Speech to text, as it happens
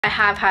I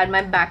have had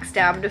my back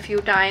stabbed a few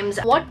times.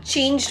 What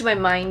changed my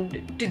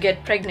mind to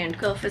get pregnant?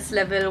 Surface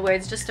level, where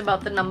it's just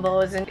about the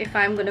numbers and if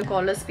I'm gonna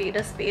call a spade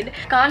a spade.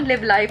 Can't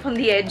live life on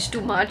the edge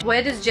too much.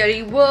 Where does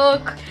Gerry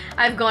work?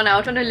 I've gone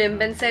out on a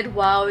limb and said,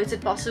 wow, is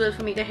it possible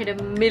for me to hit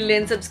 1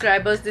 million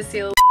subscribers this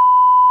year?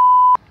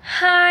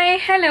 Hi,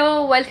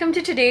 hello, welcome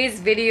to today's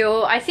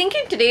video. I think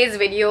in today's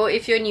video,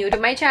 if you're new to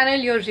my channel,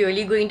 you're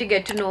really going to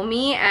get to know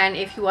me, and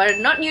if you are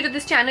not new to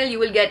this channel, you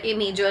will get a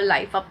major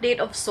life update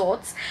of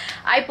sorts.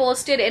 I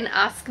posted an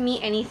Ask Me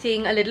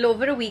Anything a little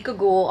over a week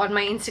ago on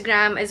my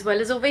Instagram as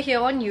well as over here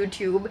on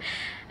YouTube,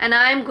 and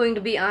I'm going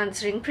to be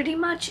answering pretty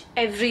much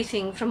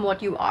everything from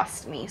what you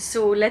asked me.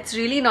 So let's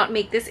really not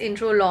make this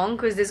intro long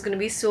because there's going to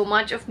be so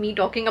much of me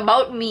talking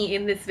about me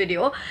in this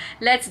video.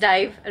 Let's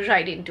dive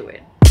right into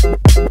it.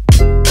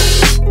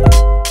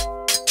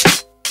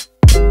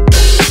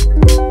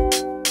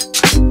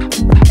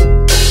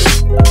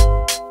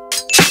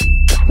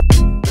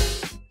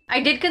 I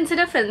did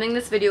consider filming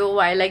this video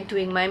while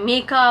doing my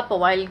makeup or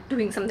while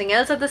doing something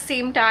else at the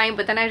same time,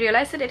 but then I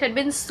realized that it had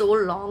been so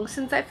long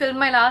since I filmed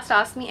my last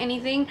Ask Me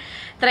Anything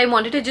that I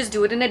wanted to just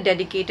do it in a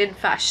dedicated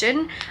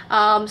fashion.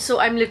 So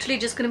I'm literally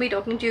just gonna be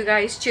talking to you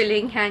guys,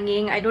 chilling,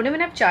 hanging. I don't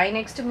even have chai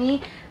next to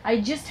me. I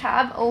just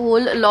have a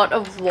whole lot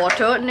of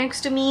water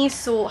next to me,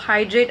 so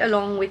hydrate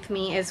along with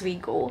me as we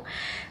go.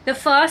 The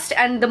first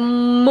and the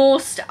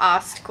most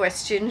asked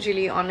question,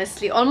 really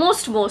honestly,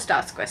 almost most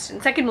asked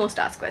question, second most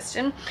asked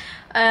question,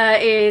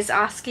 is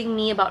asking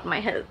me about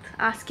my health,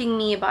 asking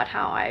me about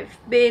how I've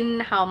been,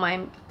 how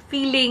I'm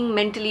feeling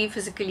mentally,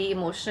 physically,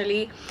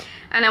 emotionally.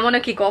 And I want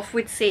to kick off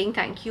with saying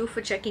thank you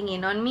for checking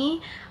in on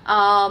me.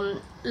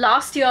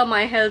 Last year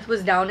my health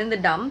was down in the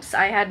dumps.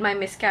 I had my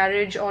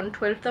miscarriage on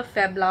 12th of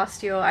Feb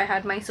last year. I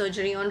had my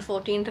surgery on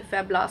 14th of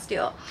Feb last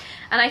year.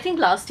 And I think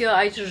last year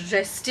I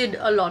rested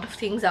a lot of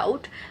things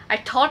out. I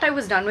thought I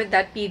was done with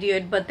that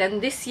period, but then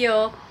this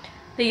year,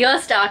 the year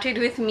started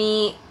with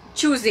me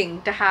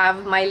choosing to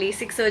have my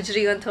LASIK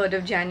surgery on 3rd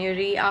of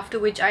January, after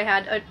which I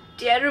had a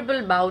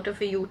terrible bout of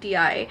a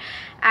UTI,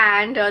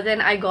 and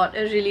then I got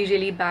a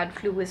really bad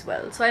flu as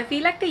well. So I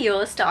feel like the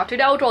year started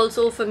out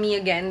also for me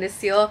again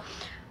this year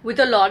with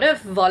a lot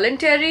of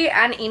voluntary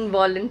and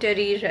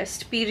involuntary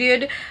rest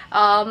period.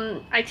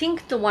 I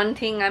think the one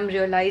thing I'm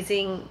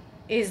realizing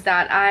is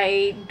that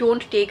I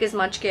don't take as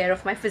much care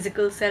of my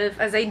physical self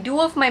as I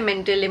do of my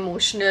mental,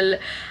 emotional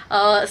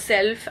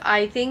self.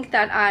 I think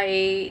that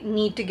I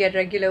need to get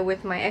regular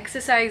with my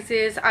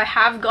exercises. I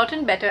have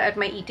gotten better at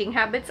my eating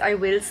habits, I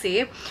will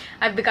say.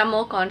 I've become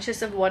more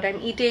conscious of what I'm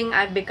eating.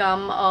 I've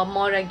become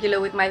more regular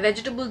with my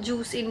vegetable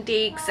juice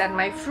intakes and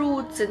my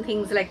fruits and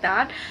things like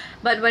that.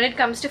 But when it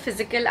comes to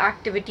physical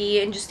activity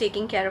and just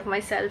taking care of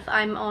myself,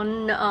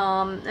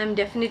 I'm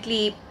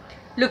definitely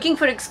looking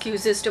for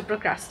excuses to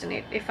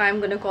procrastinate, if I'm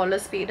gonna call a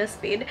spade a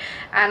spade.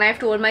 And I've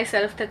told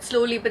myself that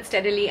slowly but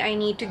steadily I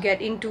need to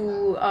get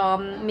into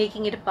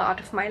making it a part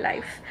of my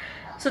life.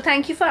 So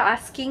thank you for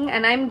asking,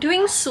 and I'm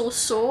doing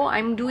so.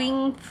 I'm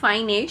doing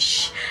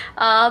fine-ish.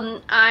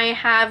 I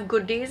have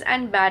good days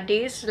and bad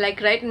days.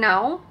 Like right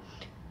now,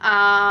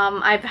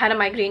 I've had a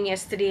migraine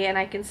yesterday and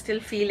I can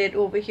still feel it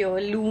over here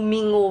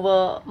looming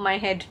over my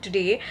head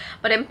today,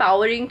 but I'm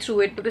powering through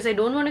it because I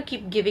don't want to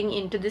keep giving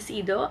into this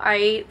either.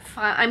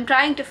 I'm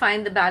trying to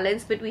find the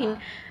balance between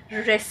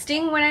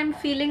resting when I'm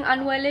feeling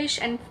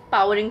unwellish and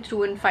powering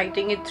through and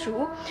fighting it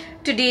through.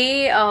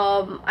 Today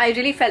I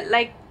really felt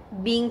like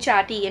being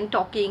chatty and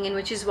talking, and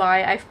which is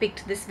why I've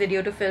picked this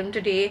video to film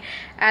today.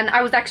 And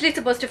I was actually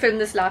supposed to film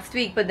this last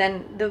week, but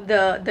then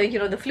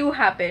the flu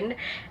happened,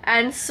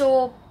 and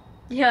so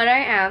here I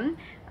am.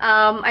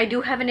 I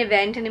do have an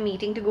event and a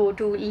meeting to go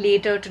to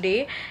later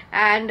today,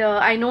 and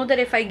I know that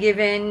if I give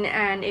in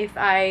and if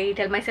I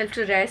tell myself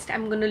to rest,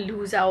 I'm gonna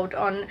lose out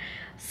on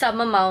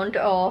some amount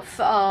of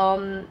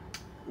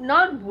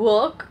not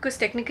work, because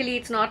technically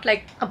it's not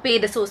like a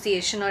paid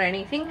association or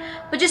anything,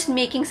 but just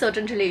making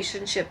certain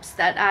relationships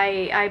that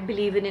I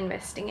believe in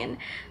investing in.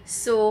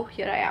 So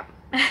here I am.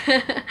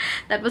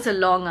 That was a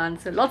long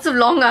answer. Lots of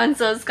long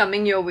answers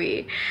coming your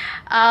way.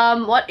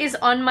 What is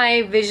on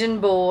my vision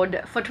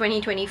board for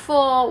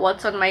 2024?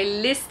 What's on my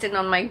list and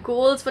on my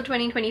goals for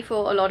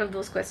 2024? A lot of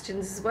those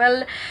questions as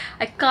well.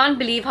 I can't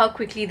believe how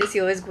quickly this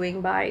year is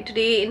going by.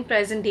 Today, in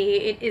present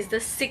day, it is the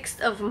 6th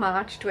of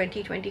March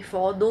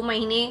 2024. 2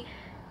 महीने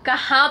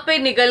कहाँ पे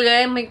निकल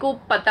गए मेरे को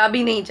पता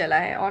भी नहीं चला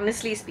है,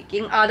 honestly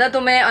speaking. आधा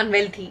तो मैं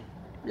unwell थी,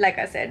 like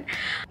I said.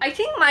 I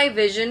think my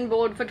vision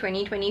board for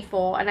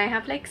 2024, and I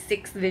have like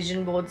 6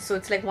 vision boards, so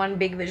it's like one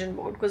big vision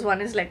board, because one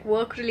is like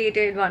work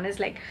related, one is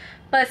like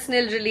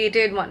personal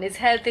related, one is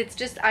health. It's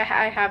just I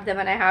have them,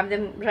 and I have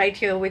them right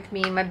here with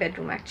me in my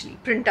bedroom, actually,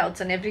 printouts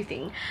and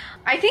everything.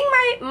 I think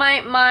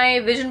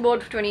my vision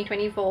board for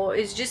 2024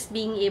 is just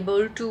being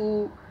able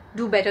to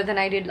do better than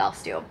I did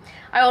last year.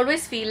 I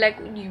always feel like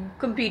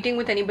competing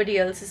with anybody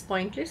else is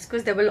pointless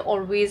because there will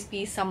always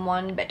be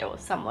someone better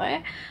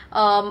somewhere.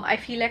 I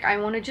feel like I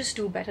want to just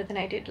do better than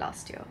I did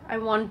last year. I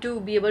want to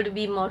be able to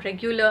be more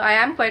regular. I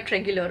am quite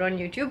regular on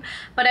YouTube,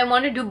 but I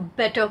want to do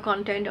better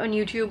content on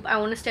YouTube. I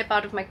want to step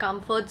out of my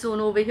comfort zone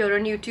over here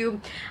on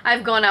YouTube.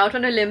 I've gone out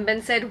on a limb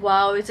and said,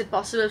 wow, is it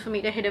possible for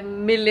me to hit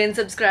 1 million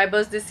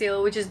subscribers this year,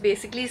 which is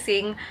basically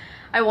saying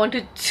I want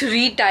to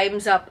 3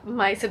 times up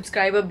my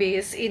subscriber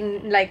base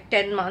in like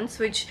 10 months,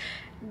 which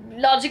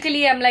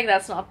logically I'm like,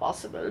 that's not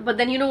possible. But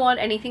then you know what,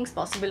 anything's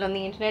possible on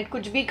the internet.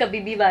 कुछ भी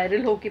कभी भी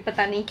viral हो के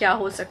पता नहीं क्या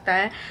हो सकता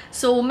है.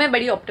 So मैं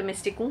बड़ी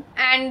optimistic हूँ.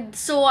 And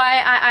so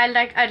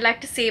I'd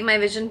like to say my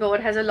vision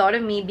board has a lot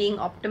of me being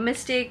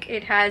optimistic.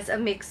 It has a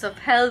mix of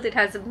health, it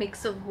has a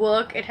mix of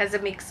work, it has a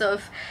mix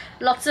of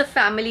lots of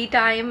family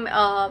time.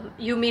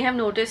 You may have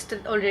noticed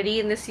that already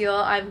in this year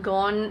I've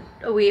gone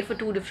away for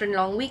 2 different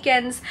long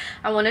weekends.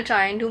 I want to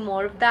try and do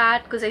more of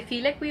that because I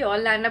feel like we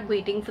all end up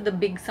waiting for the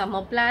big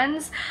summer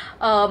plans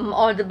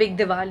or the big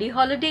Diwali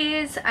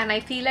holidays, and I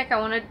feel like I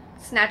want to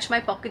snatch my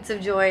pockets of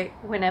joy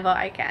whenever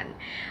I can.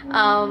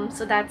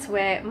 So that's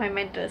where my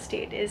mental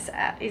state is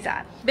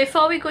at.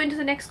 Before we go into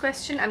the next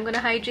question, I'm gonna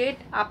hydrate.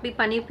 आप भी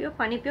पानी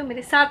पियो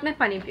मेरे साथ में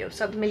पानी पियो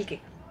सब मिलके.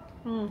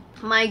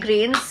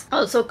 Migraines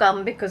also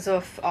come because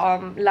of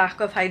lack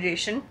of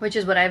hydration, which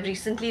is what I've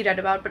recently read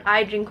about, but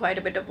I drink quite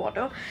a bit of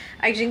water.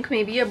 I drink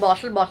maybe a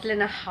bottle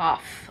and a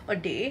half a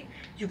day.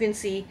 You can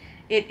see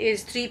it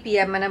is 3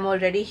 p.m. and I'm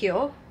already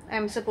here.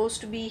 I'm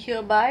supposed to be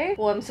here by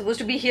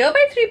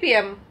 3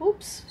 p.m.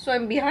 Oops, so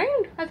I'm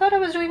behind. I thought I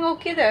was doing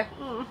okay there.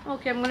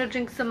 Okay, I'm gonna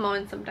drink some more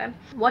in some time.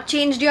 What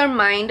changed your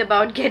mind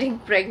about getting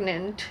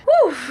pregnant?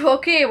 Whew,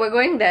 okay, we're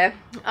going there.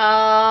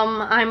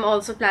 I'm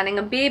also planning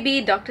a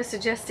baby. Doctor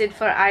suggested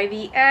for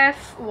IVF.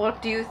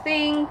 What do you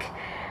think?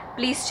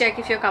 Please check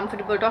if you're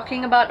comfortable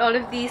talking about all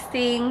of these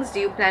things.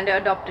 Do you plan to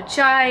adopt a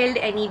child?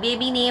 Any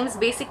baby names?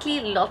 Basically,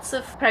 lots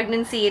of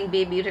pregnancy and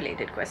baby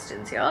related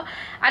questions here.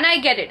 And I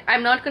get it.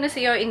 I'm not going to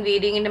say you're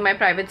invading into my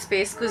private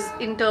space because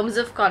in terms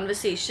of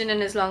conversation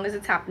and as long as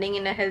it's happening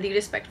in a healthy,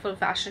 respectful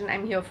fashion,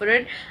 I'm here for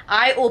it.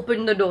 I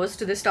opened the doors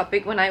to this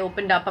topic when I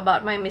opened up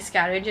about my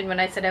miscarriage and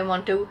when I said I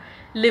want to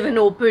live an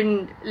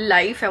open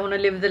life. I want to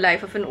live the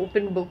life of an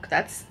open book.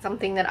 That's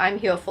something that I'm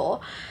here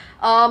for.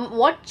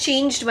 What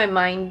changed my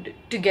mind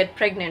to get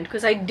pregnant?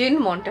 Because I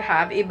didn't want to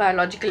have a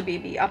biological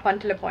baby up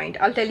until a point.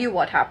 I'll tell you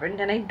what happened,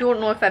 and I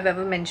don't know if I've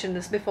ever mentioned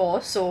this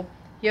before, so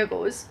here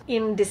goes.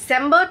 In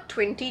December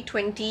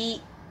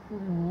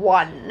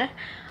 2021,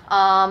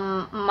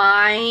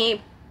 my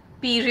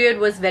period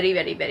was very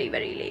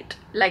late.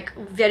 Like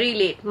very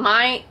late.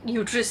 My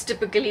uterus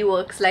typically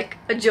works like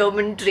a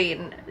German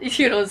train,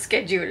 you know,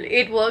 schedule.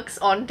 It works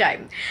on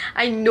time.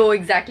 I know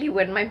exactly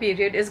when my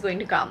period is going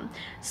to come.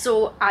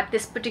 So at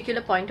this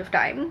particular point of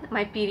time,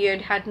 my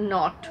period had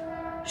not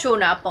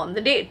shown up on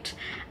the date,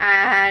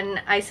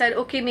 and I said,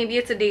 okay, maybe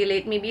it's a day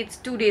late, maybe it's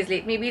 2 days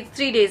late, maybe it's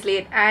 3 days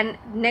late, and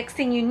next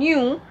thing you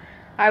knew,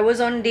 I was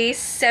on day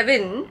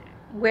 7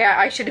 where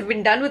I should have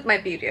been done with my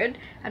period,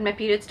 and my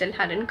period still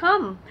hadn't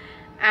come.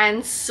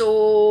 And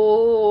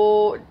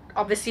so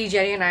obviously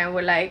Gerry and I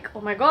were like,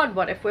 oh my god,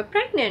 what if we're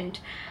pregnant?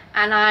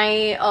 And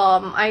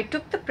I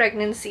took the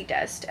pregnancy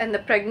test, and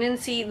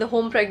the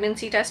home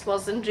pregnancy test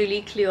wasn't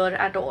really clear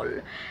at all,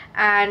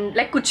 and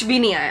like kuch bhi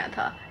nahi aaya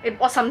tha. It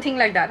was something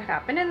like that had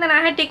happened. And then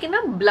I had taken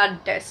a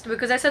blood test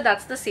because I said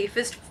that's the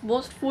safest,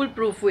 most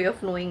foolproof way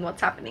of knowing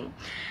what's happening.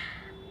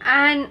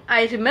 And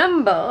I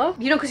remember,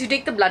 you know, because you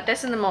take the blood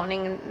test in the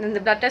morning and the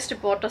blood test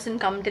report doesn't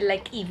come till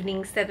like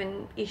evening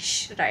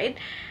 7-ish, right?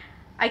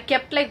 I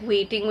kept like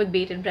waiting with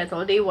bated breath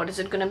all day. What is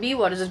it gonna be?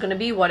 What is it gonna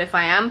be? What if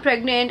I am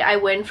pregnant? I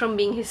went from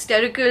being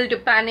hysterical to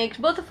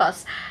panicked, both of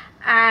us.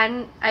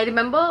 And I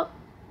remember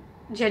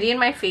Gerry and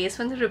my face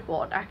when the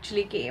report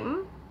actually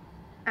came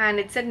and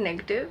it said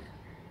negative.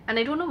 And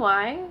I don't know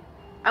why.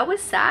 I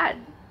was sad.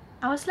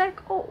 I was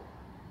like, oh,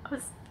 I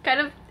was kind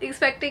of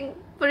expecting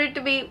for it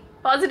to be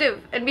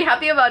positive and be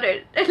happy about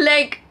it.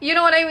 Like, you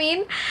know what I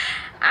mean?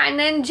 And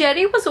then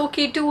Gerry was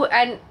okay too,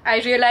 and I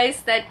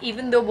realized that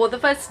even though both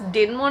of us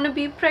didn't want to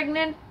be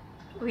pregnant,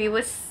 we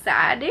were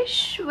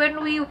sad-ish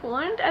when we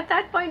weren't at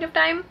that point of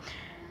time.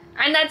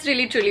 And that's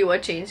really truly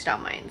what changed our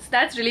minds.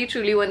 That's really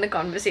truly when the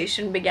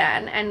conversation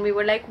began, and we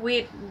were like,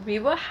 wait, we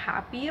were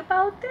happy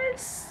about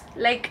this?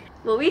 Like,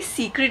 were we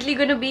secretly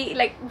gonna be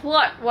like,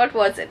 what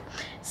was it?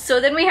 So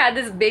then we had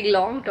this big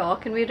long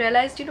talk and we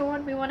realized, you know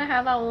what, we want to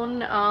have our own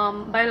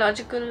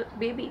biological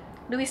baby.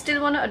 Do we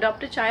still want to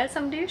adopt a child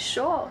someday?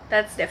 Sure,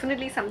 that's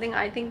definitely something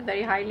I think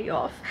very highly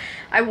of.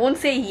 I won't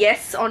say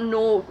yes or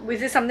no. Is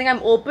this something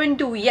I'm open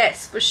to?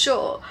 Yes, for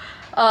sure.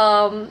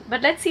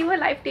 But let's see where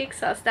life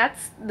takes us.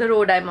 That's the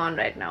road I'm on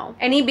right now.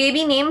 Any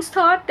baby names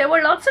thought? There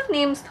were lots of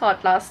names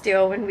thought last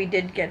year when we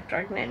did get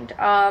pregnant.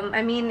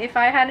 I mean, if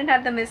I hadn't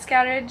had the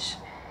miscarriage,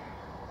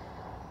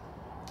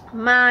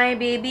 my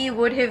baby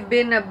would have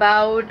been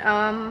about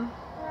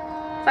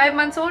 5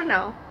 months old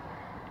now.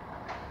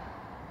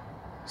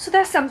 So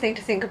that's something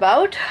to think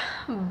about.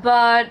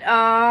 But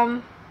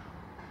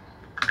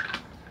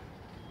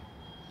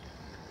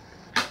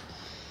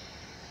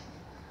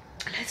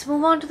let's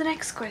move on to the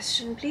next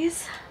question,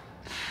 please.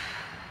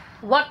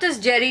 What does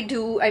Gerry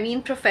do, I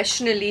mean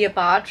professionally,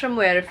 apart from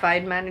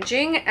Verified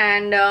managing,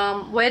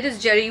 and where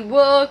does Gerry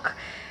work?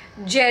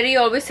 Gerry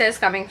always says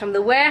coming from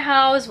the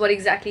warehouse. What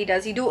exactly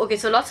does he do? Okay,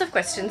 so lots of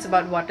questions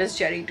about what does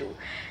Gerry do.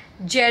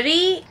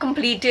 Gerry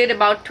completed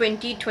about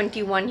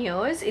 21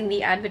 years in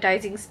the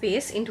advertising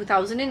space in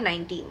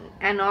 2019,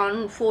 and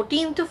on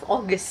 14th of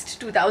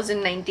August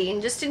 2019,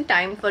 just in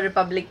time for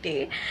Republic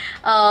Day,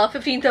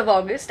 15th of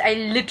August, I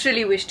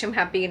literally wished him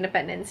happy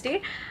Independence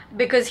Day,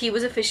 because he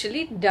was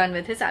officially done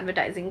with his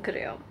advertising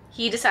career.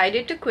 He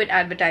decided to quit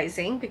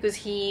advertising because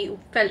he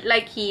felt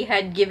like he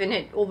had given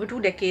it over 2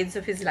 decades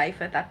of his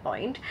life at that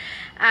point,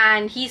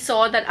 and he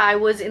saw that I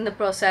was in the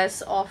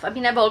process of, I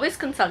mean, I've always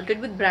consulted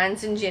with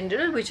brands in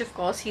general, which of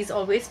course he's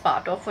always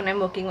part of when I'm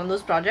working on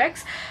those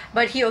projects,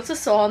 but he also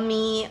saw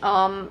me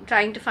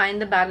trying to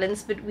find the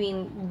balance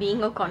between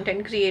being a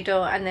content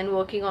creator and then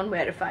working on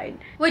Verified,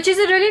 which is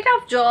a really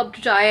tough job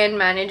to try and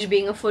manage,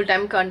 being a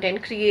full-time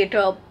content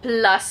creator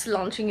plus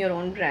launching your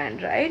own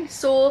brand, right?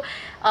 So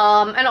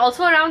and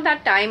also around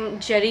that time,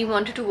 Gerry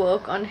wanted to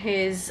work on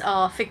his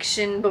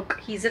fiction book.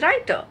 He's a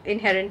writer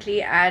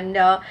inherently, and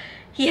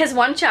he has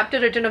 1 chapter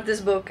written of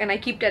this book, and I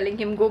keep telling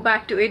him, go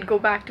back to it,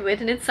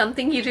 and it's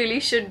something he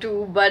really should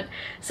do, but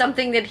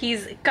something that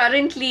he's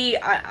currently,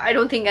 I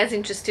don't think, as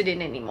interested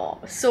in anymore.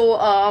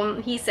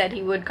 So he said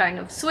he would kind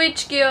of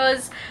switch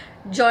gears,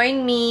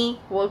 join me,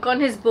 work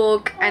on his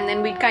book, and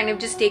then we'd kind of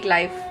just take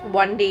life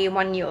one day,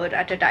 1 year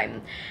at a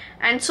time.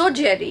 And so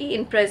Gerry,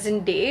 in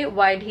present day,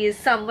 while he is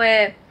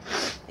somewhere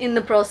in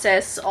the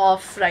process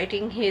of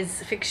writing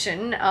his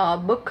fiction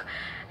book,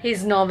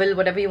 his novel,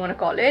 whatever you want to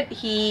call it,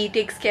 he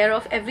takes care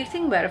of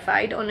everything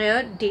Verified on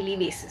a daily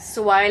basis.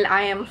 So while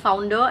I am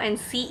founder and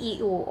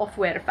CEO of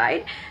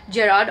Verified,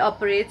 Gerard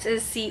operates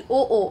as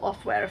COO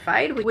of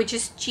Verified, which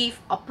is Chief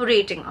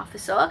Operating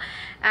Officer,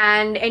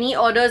 and any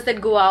orders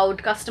that go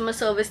out, customer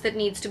service that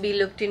needs to be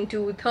looked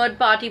into,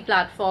 third-party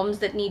platforms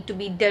that need to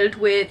be dealt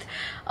with,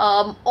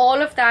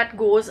 all of that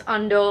goes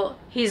under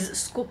his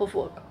scope of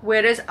work,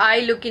 whereas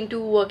I look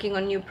into working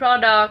on new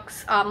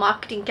products, our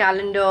marketing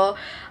calendar,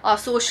 our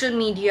social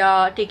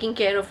media, taking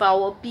care of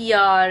our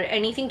PR,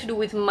 anything to do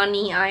with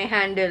money I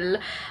handle,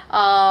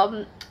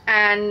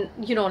 and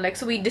you know, like,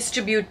 so we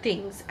distribute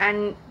things,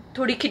 and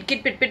थोड़ी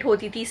खिटखिट पिट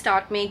होती थी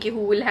start में कि who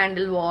will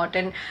handle what,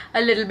 and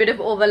a little bit of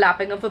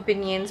overlapping of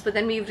opinions, but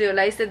then we've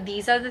realized that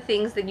these are the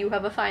things that you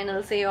have a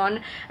final say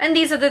on, and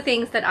these are the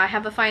things that I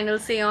have a final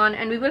say on,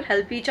 and we will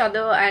help each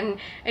other and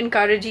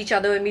encourage each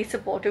other and be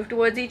supportive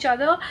towards each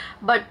other.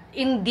 But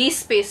in these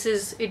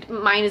spaces,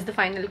 mine is the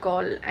final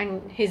call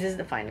and his is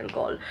the final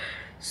call.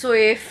 So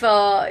if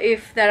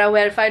there are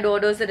Verified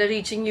orders that are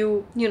reaching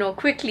you, you know,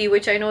 quickly,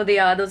 which I know they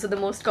are, those are the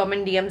most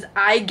common DMs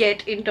I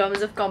get in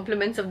terms of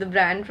compliments of the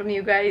brand from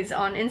you guys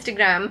on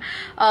Instagram,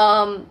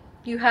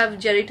 you have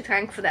Gerry to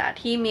thank for that.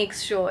 He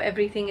makes sure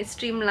everything is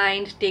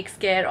streamlined, takes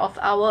care of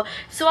our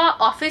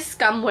office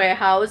cum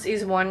warehouse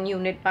is 1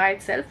 unit by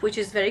itself, which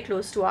is very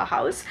close to our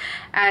house,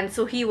 and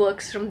so he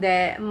works from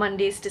there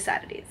Mondays to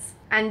Saturdays.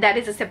 And that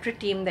is a separate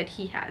team that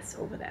he has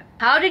over there.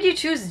 How did you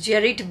choose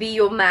Gerry to be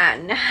your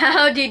man?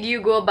 How did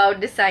you go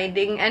about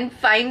deciding and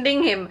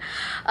finding him?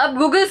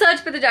 Google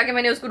search पे तो जाके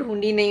मैंने उसको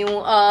ढूंढी नहीं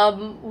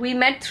हूँ. We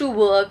met through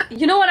work.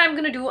 You know what I'm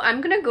gonna do?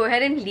 I'm gonna go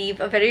ahead and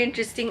leave a very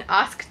interesting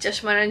Ask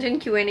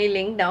Chashmaranjan Q&A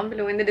link down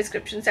below in the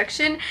description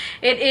section.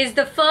 It is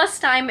the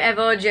first time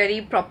ever Gerry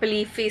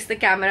properly faced the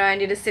camera and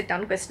did a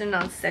sit-down question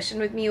and answer session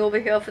with me over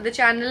here for the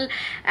channel,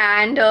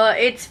 and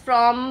it's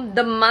from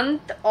the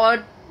month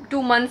or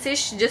 2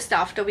 months-ish just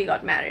after we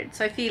got married.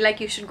 So I feel like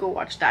you should go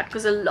watch that,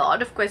 because a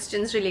lot of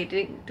questions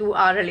relating to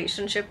our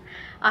relationship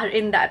are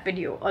in that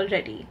video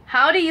already.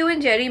 How do you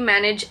and Gerry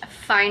manage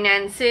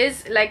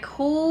finances? Like,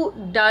 who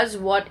does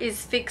what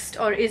is fixed,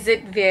 or is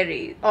it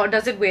vary, or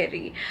does it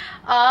vary?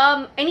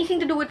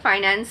 Anything to do with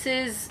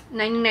finances,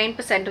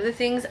 99% of the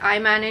things I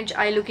manage,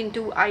 I look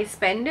into, I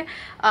spend.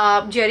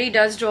 Gerry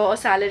does draw a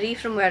salary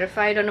from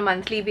Verified on a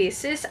monthly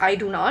basis. I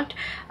do not.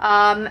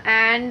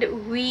 And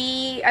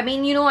I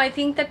mean, you know, I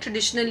think that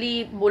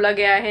traditionally bola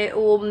gaya hai,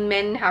 oh,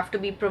 men have to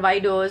be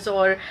providers,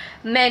 or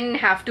men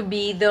have to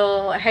be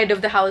the head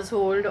of the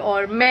household,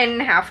 or men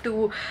have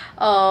to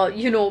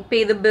you know,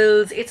 pay the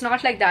bills. It's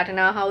not like that in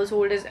our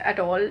household at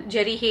all.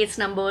 Gerry hates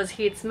numbers,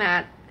 hates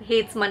math,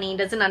 hates money,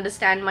 doesn't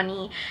understand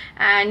money,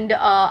 and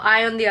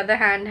I, on the other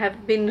hand,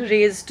 have been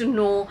raised to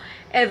know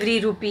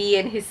every rupee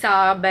and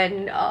hisab,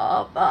 and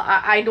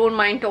I don't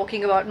mind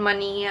talking about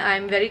money.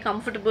 I'm very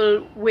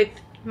comfortable with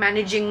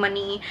managing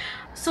money.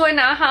 So in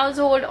our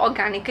household,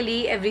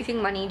 organically,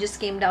 everything money just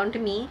came down to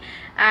me,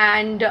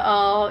 and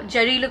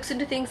Gerry looks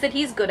into things that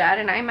he's good at,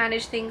 and I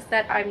manage things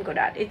that I'm good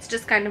at. It's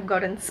just kind of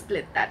gotten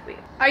split that way.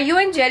 Are you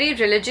and Gerry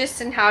religious,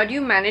 and how do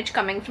you manage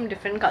coming from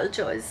different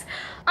cultures?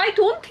 I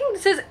don't think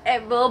this has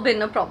ever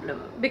been a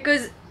problem,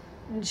 because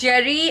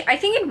Gerry, I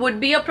think it would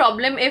be a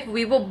problem if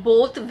we were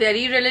both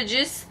very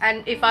religious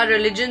and if our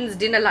religions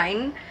didn't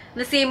align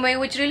the same way,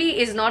 which really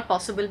is not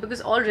possible,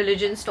 because all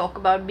religions talk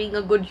about being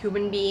a good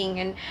human being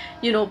and,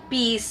 you know,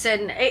 peace,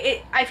 and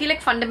I feel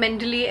like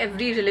fundamentally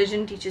every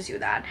religion teaches you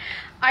that.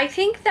 I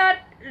think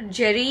that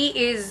Gerry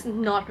is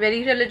not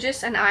very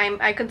religious, and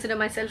I consider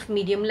myself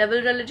medium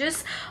level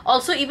religious.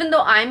 Also, even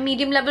though I'm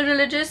medium level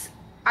religious,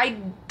 I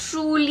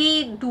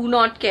truly do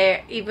not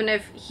care even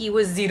if he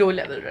was 0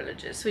 level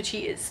religious, which he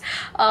is.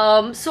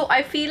 So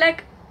I feel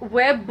like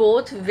we're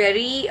both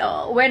very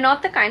we're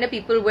not the kind of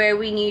people where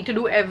we need to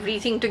do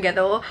everything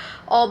together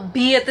or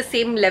be at the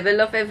same level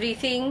of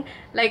everything.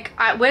 Like,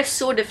 we're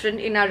so different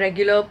in our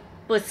regular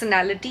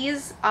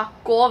personalities. Our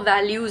core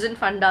values and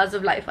fundas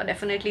of life are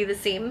definitely the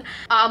same.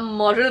 Our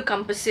moral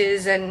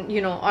compasses and,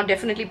 you know, are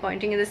definitely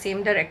pointing in the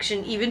same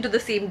direction, even to the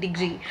same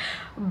degree.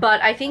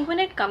 But I think when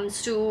it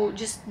comes to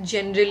just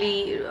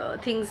generally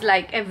things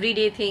like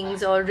everyday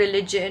things or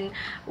religion,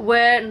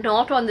 we're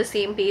not on the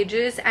same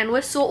pages, and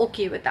we're so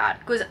okay with that,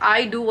 because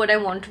I do what I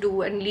want to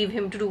do and leave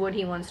him to do what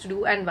he wants to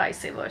do, and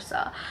vice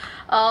versa.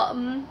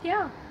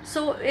 Yeah,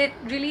 so it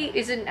really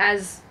isn't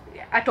as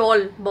at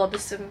all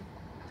bothersome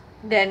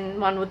than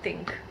one would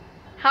think.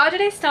 How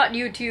did I start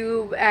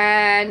YouTube,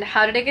 and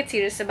how did I get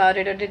serious about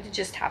it, or did it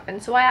just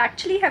happen? So I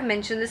actually have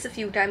mentioned this a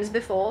few times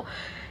before.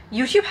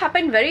 YouTube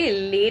happened very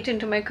late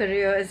into my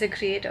career as a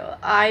creator.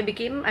 I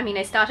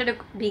started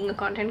being a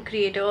content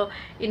creator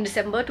in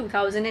December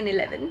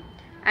 2011.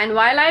 And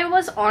while I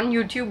was on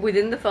YouTube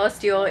within the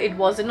first year, it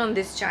wasn't on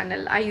this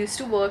channel. I used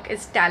to work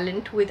as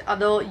talent with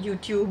other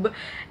YouTube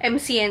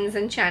MCNs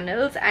and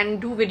channels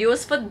and do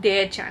videos for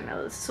their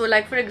channels. So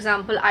like, for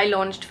example, I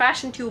launched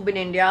Fashion Tube in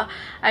India.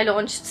 I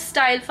launched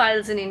Style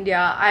Files in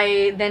India.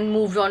 I then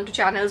moved on to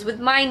channels with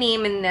my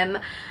name in them.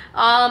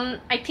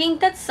 I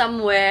think that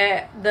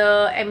somewhere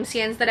the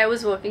MCNs that I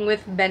was working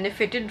with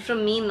benefited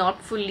from me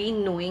not fully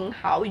knowing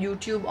how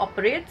YouTube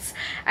operates,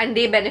 and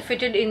they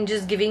benefited in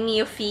just giving me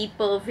a fee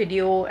per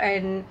video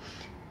and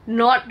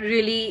not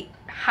really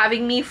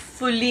having me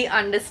fully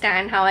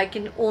understand how I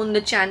can own the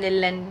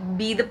channel and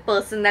be the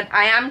person that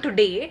I am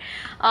today.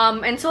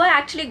 And so I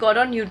actually got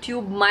on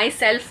YouTube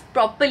myself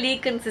properly,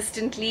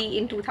 consistently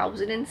in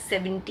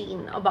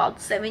 2017,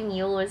 about 7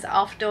 years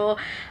after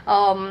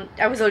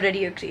I was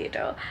already a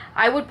creator.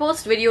 I would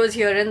post videos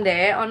here and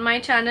there on my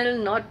channel,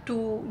 not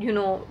too, you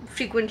know,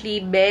 frequently,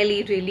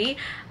 barely really,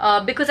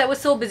 because I was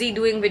so busy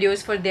doing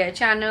videos for their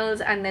channels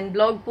and then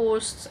blog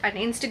posts and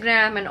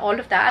Instagram and all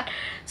of that.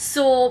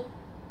 So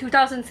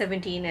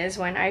 2017 is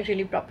when I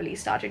really properly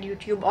started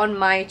YouTube on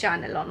my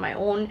channel, on my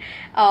own,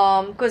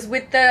 because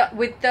with the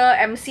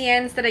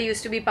MCNs that I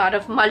used to be part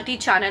of,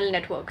 multi-channel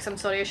networks, I'm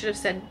sorry, I should have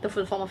said the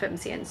full form of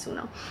MCN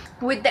sooner.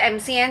 With the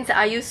MCNs,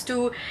 I used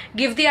to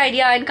give the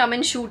idea and come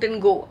and shoot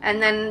and go, and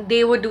then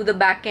they would do the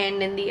back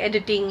end and the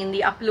editing and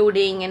the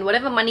uploading, and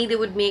whatever money they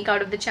would make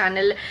out of the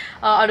channel,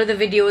 out of the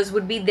videos,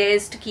 would be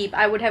theirs to keep.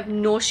 I would have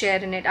no share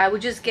in it. I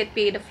would just get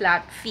paid a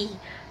flat fee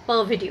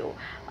per video.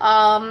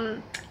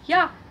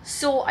 Yeah,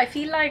 so I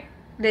feel like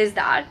there's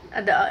that.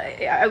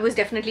 I was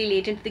definitely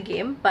late into the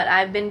game, but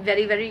I've been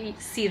very, very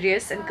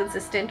serious and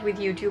consistent with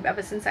YouTube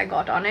ever since I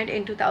got on it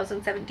in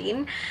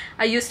 2017.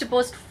 I used to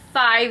post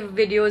 5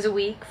 videos a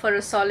week for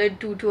a solid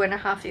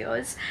 2.5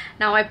 years.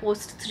 Now I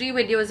post 3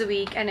 videos a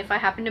week, and if I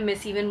happen to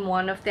miss even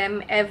one of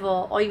them ever,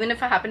 or even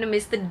if I happen to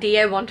miss the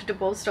day I wanted to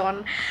post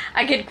on,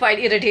 I get quite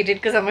irritated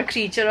because I'm a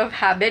creature of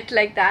habit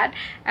like that.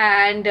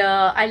 And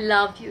I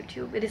love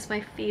YouTube. It is my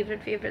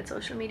favorite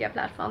social media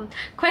platform.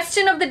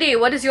 Question of the day: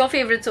 what is your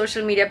favorite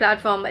social media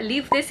platform?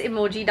 Leave this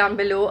emoji down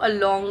below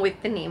along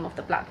with the name of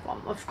the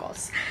platform, of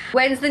course.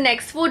 When's the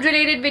next food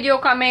related video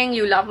coming?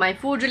 You love my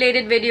food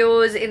related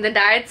videos. In the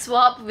diet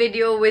swap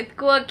video with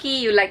Quirky,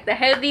 you like the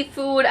healthy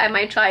food. I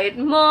might try it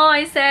more,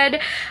 I said.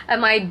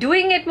 Am I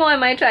doing it more?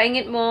 Am I trying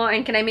it more?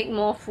 And can I make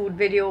more food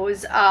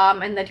videos?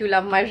 And that you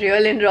love my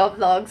real and raw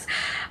vlogs.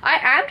 I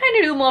am trying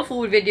to do more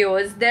food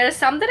videos. There are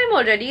some that I'm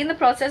already in the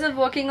process of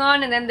working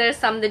on, and then there's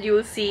some that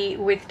you'll see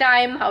with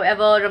time.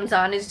 However,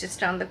 Ramzan is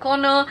just around the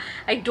corner.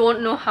 I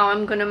don't know how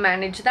I'm gonna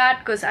manage that,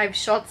 because I've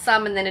shot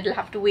some and then it'll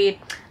have to wait.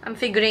 I'm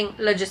figuring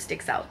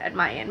logistics out at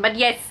my end. But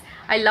yes,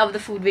 I love the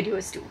food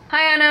videos too.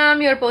 Hi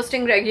Aanam, you're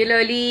posting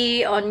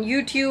regularly on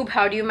YouTube.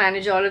 How do you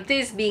manage all of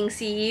this? Being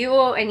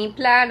CEO, any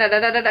plan?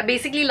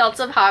 Basically lots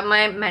of how am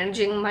I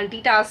managing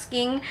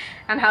multitasking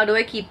and how do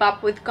I keep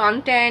up with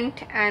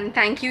content. And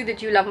thank you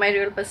that you love my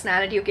real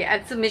personality. Okay,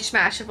 it's a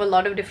mishmash of a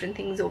lot of different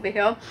things over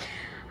here.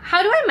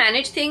 How do I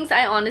manage things?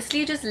 I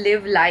honestly just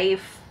live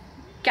life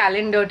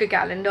calendar to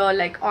calendar,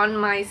 like on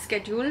my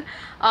schedule.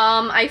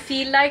 I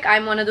feel like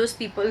I'm one of those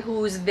people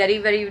who's very,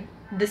 very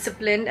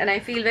disciplined, and I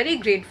feel very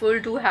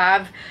grateful to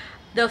have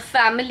the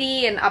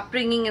family and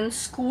upbringing and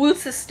school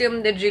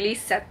system that really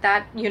set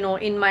that, you know,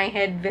 in my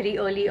head very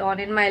early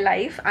on in my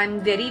life. I'm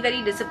very,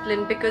 very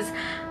disciplined because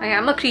I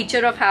am a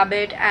creature of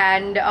habit,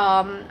 and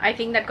I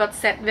think that got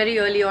set very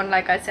early on,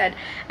 like I said.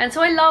 And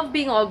so I love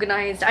being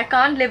organized. I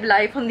can't live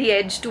life on the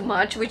edge too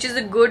much, which is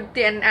a good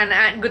thing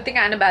and good thing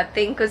and a bad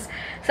thing, because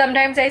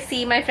sometimes I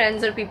see my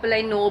friends or people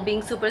I know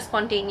being super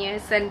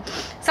spontaneous, and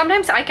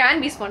sometimes I can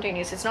be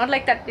spontaneous. It's not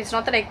like that, it's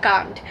not that I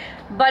can't,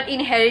 but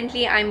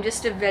inherently I'm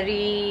just a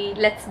very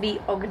let's be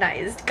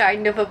organized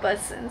kind of a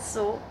person.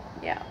 So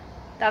yeah,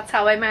 that's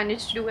how I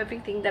manage to do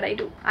everything that I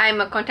do.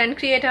 I'm a content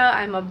creator,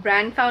 I'm a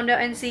brand founder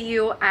and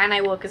CEO, and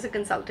I work as a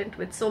consultant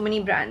with so many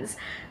brands.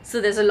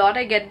 So there's a lot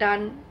I get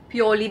done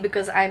purely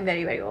because I'm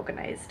very, very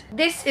organized.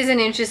 This is an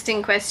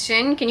interesting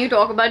question. Can you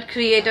talk about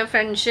creator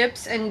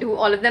friendships, and do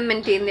all of them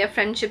maintain their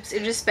friendships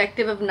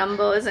irrespective of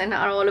numbers, and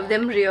are all of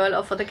them real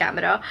or for the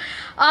camera?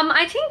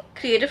 I think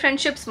creator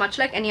friendships, much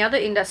like any other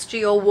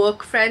industry or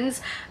work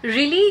friends,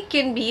 really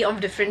can be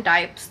of different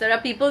types. There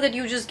are people that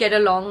you just get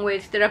along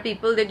with, there are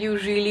people that you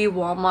really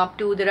warm up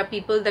to, there are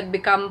people that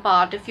become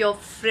part of your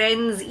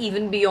friends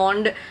even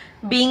beyond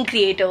being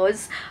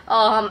creators,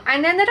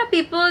 and then there are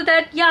people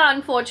that, yeah,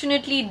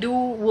 unfortunately do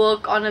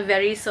work on a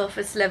very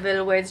surface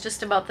level where it's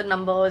just about the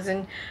numbers,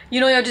 and you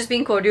know, you're just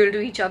being cordial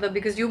to each other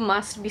because you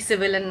must be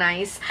civil and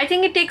nice. I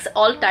think it takes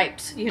all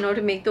types, you know,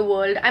 to make the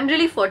world. I'm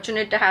really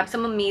fortunate to have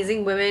some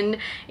amazing women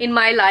in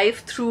my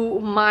life through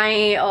my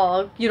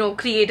you know,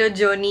 creator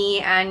journey,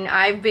 and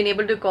I've been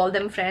able to call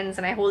them friends,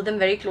 and I hold them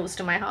very close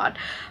to my heart.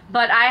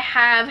 But I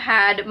have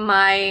had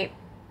my,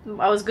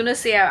 I was gonna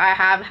say I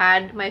have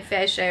had my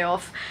fair share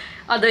of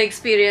other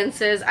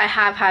experiences. I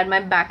have had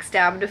my back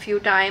stabbed a few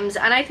times,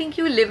 and I think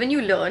you live and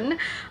you learn.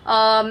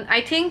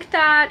 I think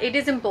that it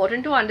is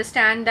important to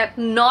understand that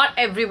not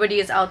everybody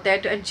is out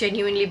there to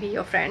genuinely be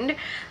your friend.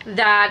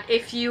 That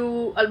if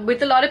you,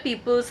 with a lot of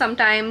people,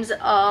 sometimes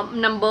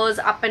numbers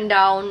up and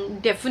down,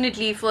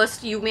 definitely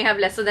first you may have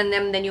lesser than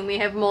them, then you may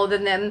have more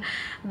than them.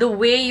 The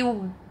way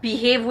you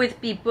behave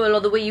with people or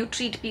the way you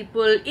treat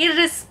people,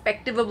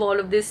 irrespective of all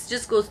of this,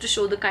 just goes to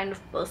show the kind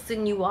of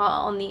person you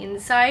are on the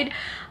inside.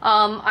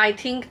 I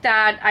think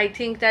that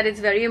it's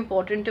very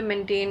important to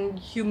maintain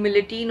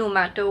humility no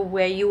matter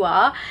where you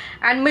are,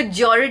 and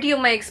majority of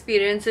my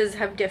experiences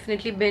have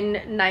definitely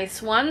been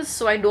nice ones,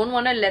 so I don't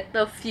want to let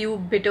the few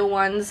bitter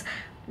ones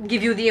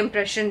give you the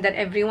impression that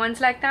everyone's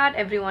like that.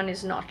 Everyone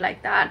is not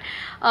like that.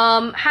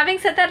 Having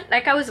said that,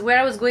 like where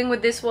I was going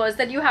with this was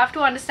that you have to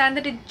understand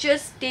that it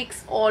just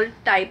takes all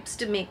types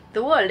to make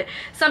the world.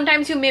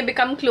 Sometimes you may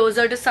become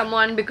closer to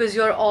someone because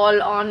you're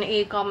all on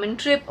a common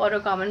trip or a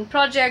common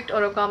project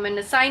or a common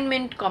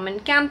assignment, common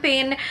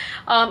campaign.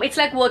 It's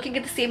like working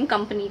at the same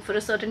company for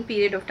a certain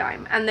period of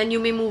time, and then you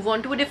may move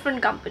on to a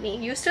different company.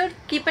 You still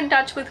keep in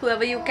touch with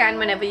whoever you can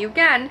whenever you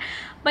can,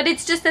 but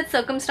it's just that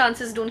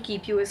circumstances don't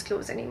keep you as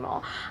close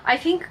anymore. I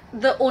think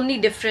the only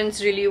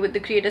difference really with the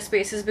creator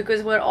space is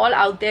because we're all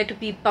out there to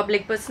be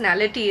public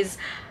personalities.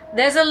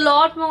 There's a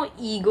lot more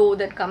ego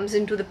that comes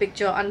into the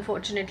picture,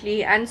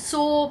 unfortunately, and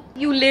so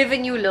you live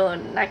and you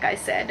learn, like I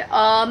said.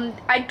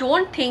 I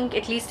don't think,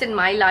 at least in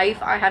my life,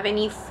 I have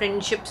any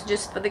friendships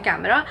just for the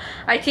camera.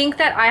 I think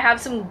that I have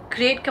some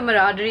great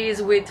camaraderies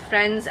with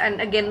friends,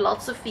 and again,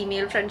 lots of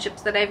female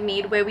friendships that I've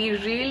made where we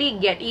really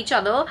get each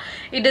other.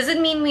 It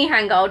doesn't mean we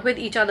hang out with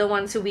each other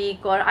once a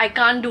week, or I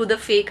can't do the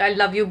fake I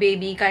love you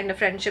baby kind of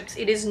friendships.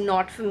 It is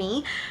not for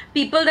me.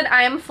 People that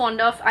I am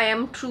fond of, I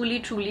am truly,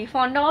 truly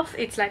fond of.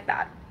 It's like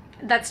that.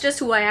 That's just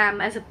who I am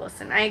as a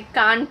person. I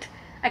can't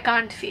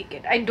fake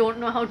it. I don't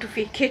know how to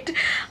fake it,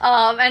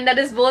 and that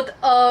is both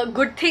a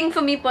good thing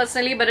for me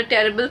personally but a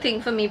terrible thing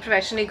for me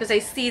professionally, because I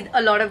see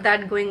a lot of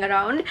that going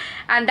around,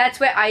 and that's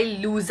where I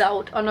lose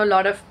out on a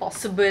lot of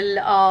possible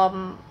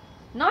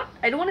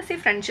I don't want to say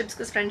friendships,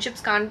 because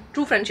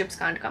true friendships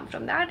can't come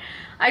from that.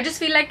 I just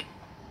feel like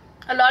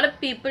a lot of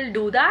people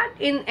do that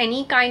in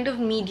any kind of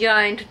media,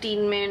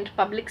 entertainment,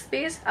 public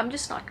space. I'm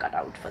just not cut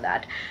out for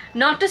that.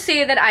 Not to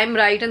say that I'm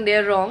right and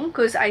they're wrong,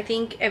 because I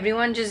think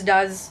everyone just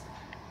does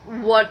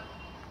what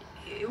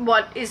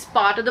is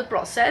part of the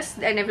process,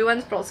 and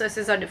everyone's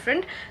processes are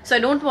different. So I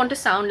don't want to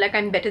sound like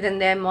I'm better than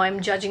them or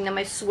I'm judging them.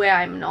 I swear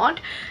I'm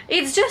not.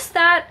 It's just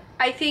that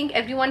I think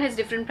everyone has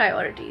different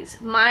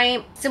priorities.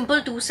 My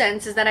simple 2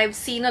 cents is that I've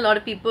seen a lot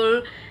of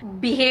people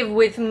behave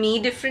with me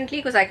differently,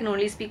 because I can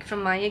only speak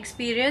from my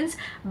experience,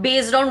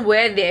 based on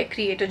where their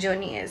creator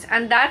journey is.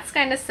 And that's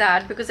kind of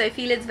sad, because I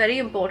feel it's very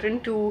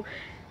important to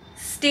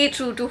stay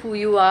true to who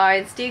you are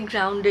and stay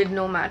grounded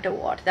no matter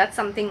what. That's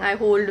something I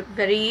hold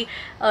very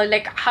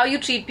like how you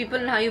treat people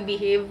and how you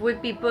behave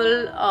with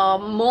people,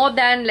 more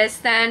than, less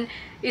than,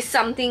 is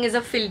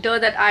a filter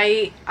that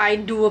I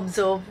do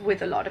observe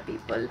with a lot of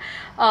people.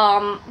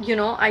 You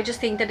know, I just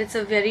think that it's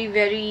a very,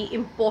 very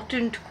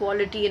important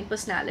quality and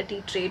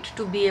personality trait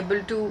to be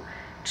able to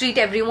treat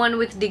everyone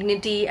with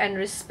dignity and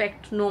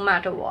respect no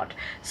matter what.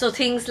 So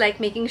things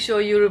like making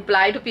sure you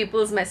reply to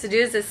people's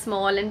messages, as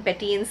small and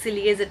petty and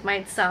silly as it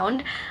might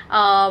sound,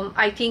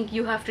 I think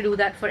you have to do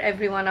that for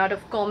everyone out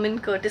of common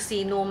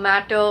courtesy, no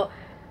matter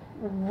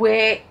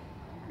where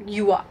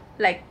you are,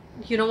 like,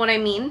 you know what I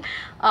mean?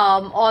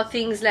 Or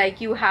things like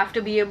you have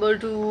to be able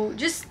to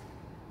just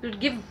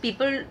give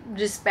people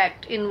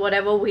respect in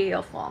whatever way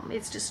or form.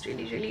 It's just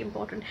really, really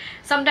important.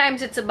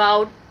 Sometimes it's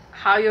about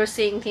how you're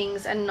saying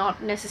things and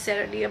not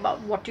necessarily about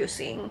what you're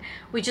saying,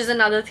 which is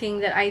another thing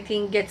that I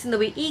think gets in the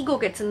way. Ego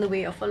gets in the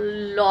way of a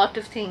lot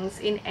of things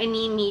in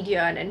any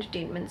media and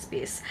entertainment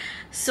space.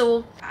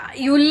 So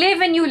you live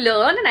and you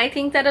learn, and I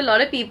think that a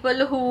lot of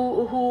people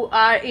who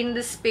are in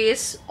this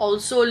space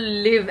also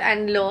live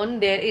and learn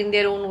there in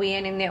their own way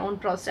and in their own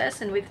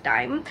process and with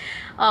time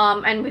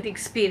and with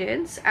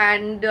experience.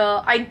 And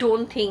I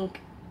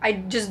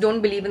just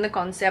don't believe in the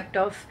concept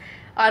of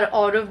are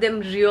all of them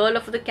real or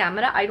for the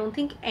camera. I don't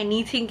think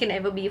anything can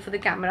ever be for the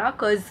camera,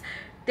 because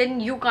then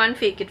you can't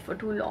fake it for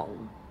too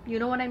long. You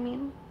know what I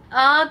mean?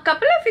 A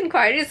couple of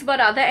inquiries about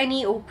are there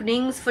any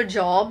openings for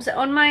jobs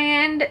on my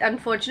end.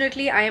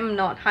 Unfortunately, I am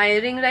not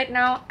hiring right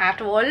now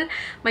at all.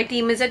 My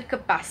team is at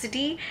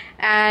capacity,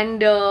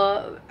 and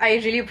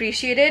I really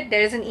appreciate it. There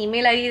is an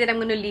email ID that I'm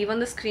going to leave on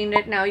the screen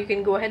right now. You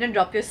can go ahead and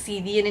drop your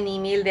CV in an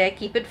email there.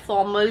 Keep it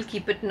formal,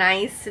 keep it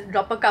nice,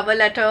 drop a cover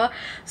letter.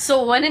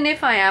 So when and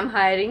if I am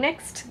hiring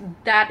next,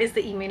 that is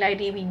the email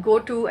ID we go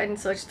to and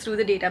search through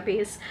the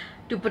database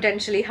to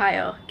potentially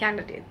hire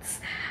candidates.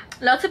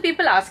 Lots of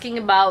people asking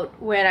about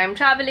where I'm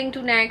traveling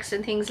to next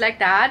and things like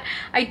that.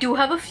 I do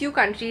have a few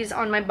countries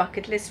on my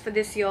bucket list for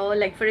this year.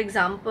 Like, for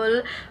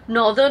example,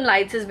 Northern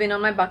Lights has been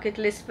on my bucket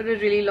list for a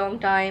really long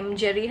time.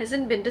 Gerry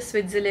hasn't been to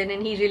Switzerland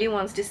and he really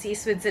wants to see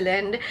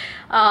Switzerland.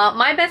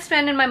 My best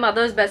friend and my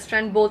mother's best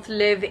friend both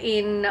live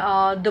in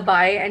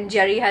Dubai, and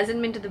Gerry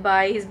hasn't been to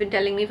Dubai. He's been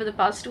telling me for the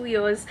past 2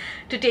 years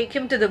to take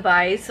him to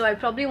Dubai, so I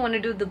probably want to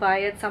do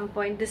Dubai at some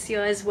point this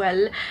year as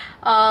well.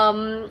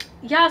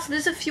 Yeah, so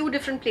there's a few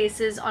different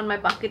places on my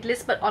bucket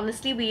list, but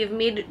honestly we have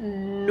made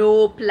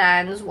no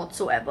plans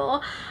whatsoever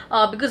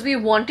because we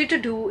wanted to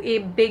do a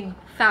big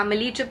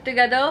family trip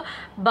together,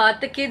 but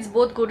the kids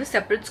both go to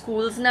separate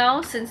schools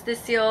now since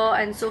this year,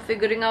 and so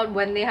figuring out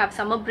when they have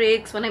summer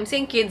breaks. When I'm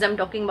saying kids, I'm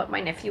talking about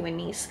my nephew and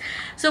niece.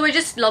 So we're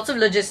just lots of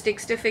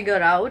logistics to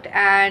figure out,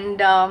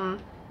 and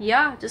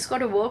yeah, just got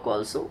to work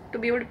also to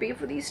be able to pay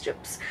for these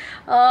trips.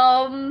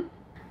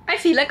 I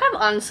feel like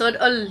I've answered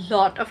a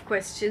lot of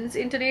questions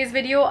in today's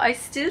video. I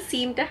still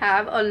seem to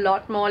have a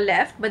lot more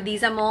left, but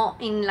these are more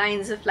in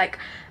lines of like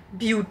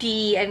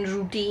beauty and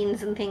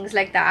routines and things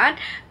like that.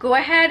 Go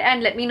ahead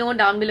and let me know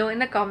down below in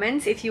the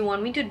comments if you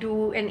want me to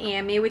do an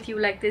AMA with you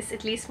like this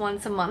at least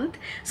once a month,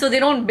 so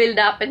they don't build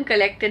up and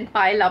collect and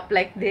pile up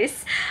like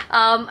this.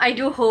 I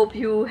do hope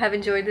you have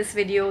enjoyed this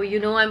video. You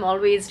know I'm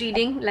always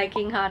reading,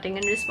 liking, hearting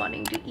and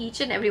responding to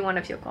each and every one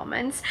of your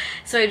comments,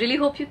 so I really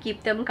hope you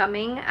keep them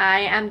coming.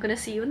 I am gonna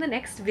see you in the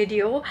next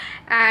video,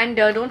 and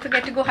don't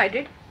forget to go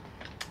hydrate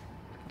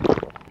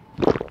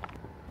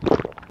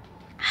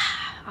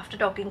after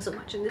talking so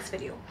much in this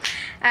video,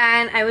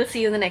 and I will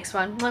see you in the next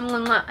one.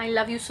 I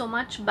love you so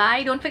much.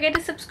 Bye. Don't forget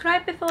to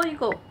subscribe before you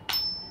go.